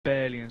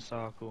barely in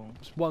circle.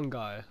 Just one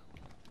guy.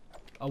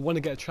 I want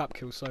to get a trap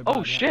kill so bad.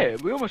 Oh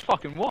shit, we almost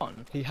fucking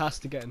won. He has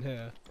to get in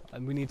here,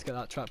 and we need to get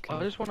that trap kill.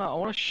 I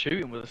wanna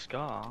shoot him with a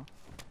scar.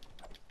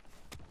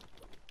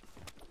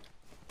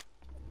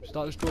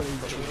 Start destroying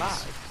the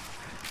Lag.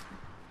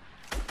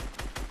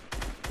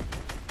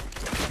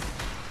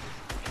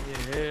 Can you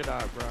hear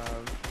that,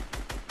 bruv?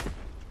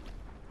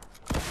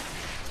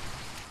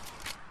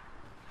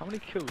 How many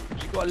kills?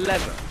 You got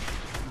 11.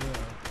 Yeah.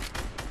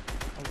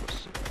 I've got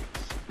 6.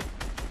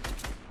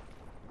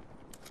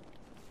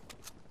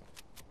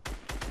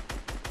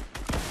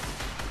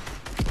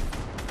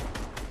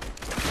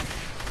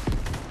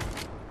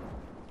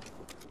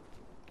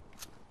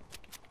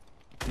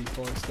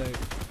 Deforestate.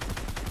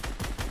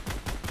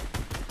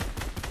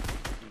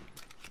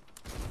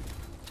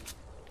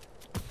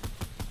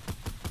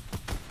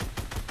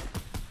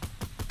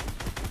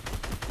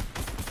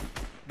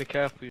 Be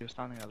careful, you're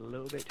standing a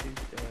little bit too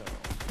still.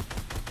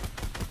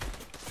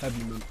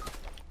 Heavy move.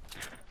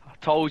 I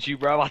told you,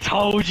 bro. I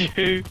told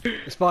you.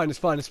 It's fine. It's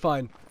fine. It's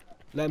fine.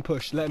 Let him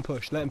push. Let him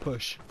push. Let him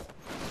push.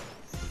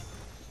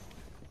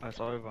 It's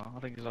over. I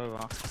think it's over.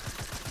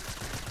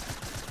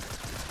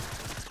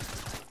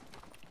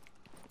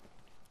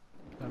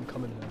 I'm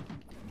coming here.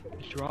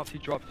 He dropped. He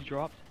dropped. He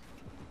dropped.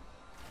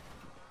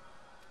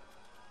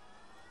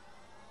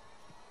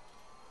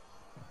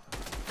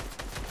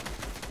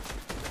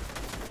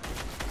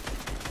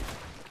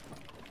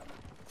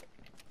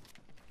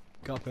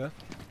 Get up here.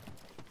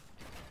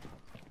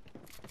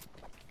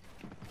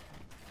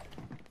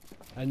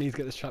 I need to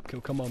get this trap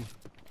kill. Come on.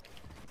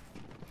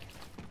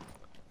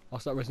 I'll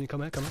start resing you.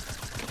 Come here. Come here.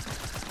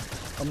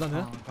 Come down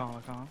here.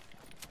 I can't.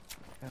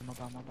 Yeah, my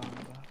bad, my bad,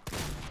 my bad.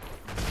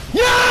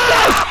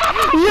 Yes!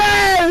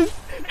 Yes!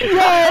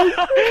 Yes!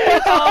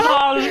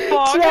 Oh,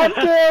 fuck! Trap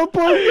kill,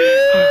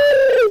 pussy!